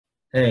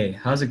Hey,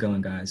 how's it going,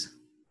 guys?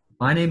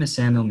 My name is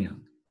Samuel Myung,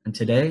 and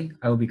today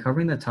I will be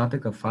covering the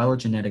topic of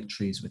phylogenetic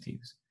trees with you.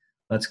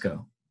 Let's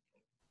go.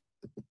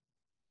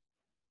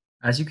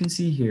 As you can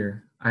see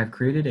here, I have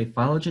created a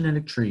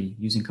phylogenetic tree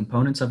using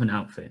components of an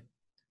outfit.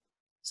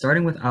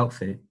 Starting with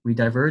outfit, we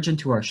diverge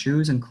into our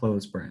shoes and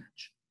clothes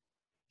branch.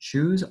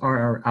 Shoes are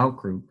our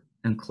outgroup,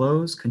 and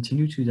clothes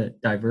continue to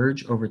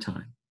diverge over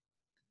time.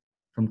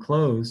 From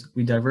clothes,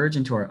 we diverge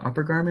into our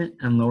upper garment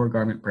and lower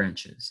garment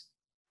branches.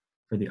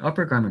 For the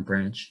upper garment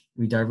branch,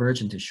 we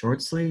diverge into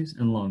short sleeves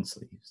and long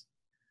sleeves.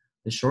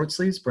 The short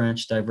sleeves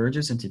branch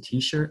diverges into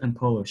t-shirt and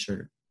polo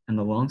shirt, and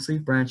the long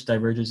sleeve branch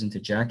diverges into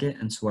jacket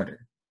and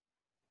sweater.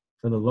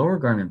 For the lower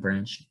garment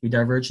branch, we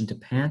diverge into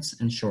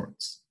pants and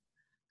shorts.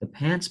 The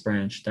pants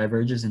branch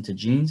diverges into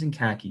jeans and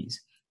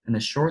khakis, and the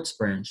shorts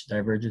branch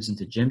diverges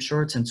into gym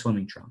shorts and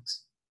swimming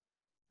trunks.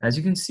 As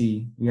you can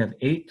see, we have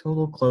 8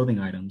 total clothing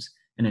items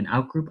and an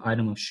outgroup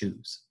item of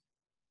shoes.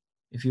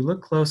 If you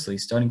look closely,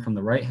 starting from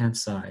the right-hand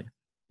side,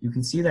 you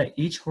can see that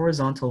each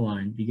horizontal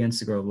line begins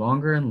to grow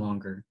longer and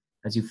longer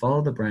as you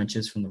follow the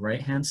branches from the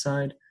right-hand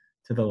side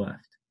to the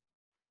left.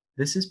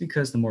 This is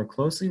because the more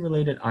closely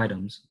related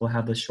items will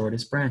have the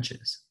shortest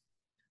branches.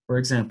 For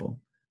example,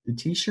 the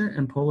t-shirt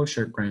and polo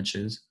shirt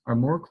branches are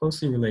more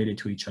closely related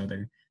to each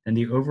other than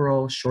the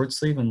overall short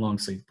sleeve and long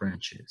sleeve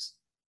branches.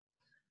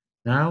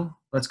 Now,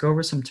 let's go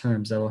over some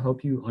terms that will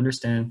help you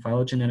understand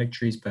phylogenetic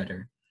trees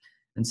better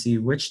and see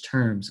which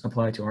terms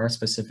apply to our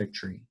specific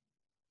tree.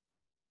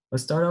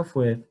 Let's start off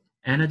with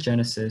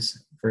anagenesis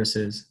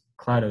versus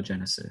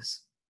cladogenesis.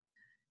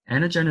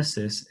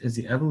 Anagenesis is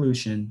the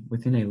evolution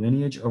within a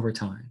lineage over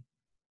time.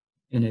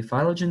 In a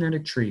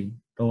phylogenetic tree,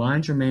 the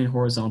lines remain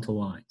horizontal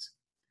lines.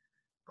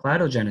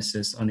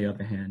 Cladogenesis, on the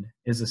other hand,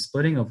 is the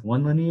splitting of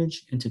one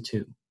lineage into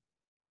two.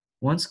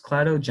 Once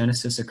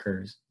cladogenesis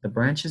occurs, the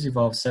branches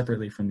evolve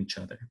separately from each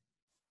other.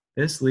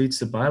 This leads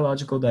to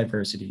biological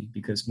diversity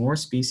because more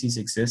species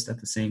exist at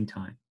the same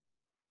time.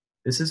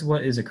 This is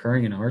what is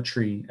occurring in our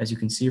tree, as you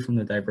can see from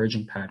the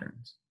diverging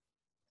patterns.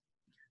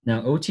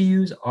 Now,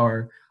 OTUs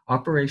are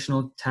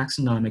operational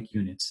taxonomic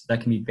units that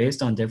can be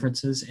based on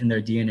differences in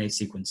their DNA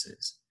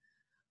sequences.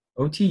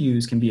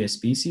 OTUs can be a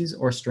species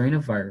or strain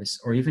of virus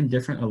or even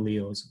different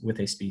alleles with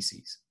a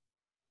species.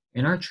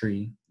 In our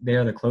tree, they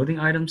are the clothing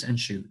items and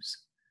shoes.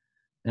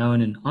 Now,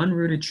 in an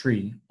unrooted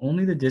tree,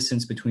 only the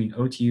distance between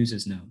OTUs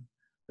is known,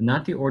 but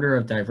not the order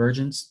of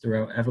divergence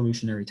throughout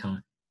evolutionary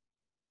time.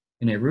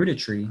 In a rooted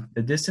tree,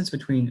 the distance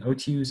between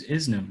OTUs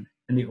is known,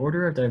 and the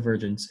order of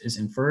divergence is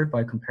inferred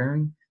by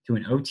comparing to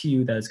an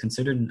OTU that is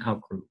considered an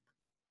outgroup.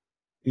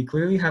 We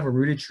clearly have a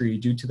rooted tree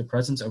due to the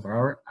presence of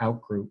our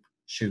outgroup,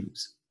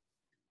 shoes.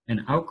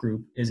 An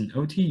outgroup is an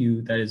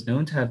OTU that is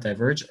known to have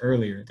diverged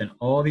earlier than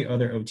all the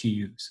other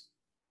OTUs.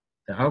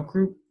 The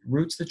outgroup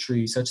roots the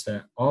tree such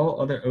that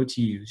all other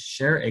OTUs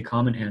share a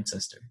common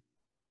ancestor.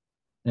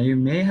 Now you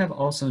may have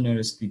also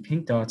noticed the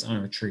pink dots on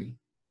our tree.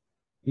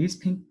 These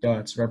pink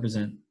dots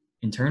represent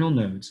internal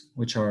nodes,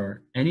 which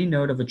are any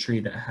node of a tree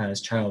that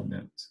has child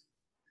nodes.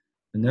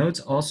 The nodes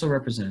also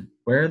represent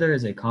where there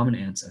is a common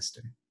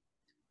ancestor.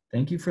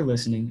 Thank you for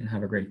listening and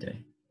have a great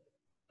day.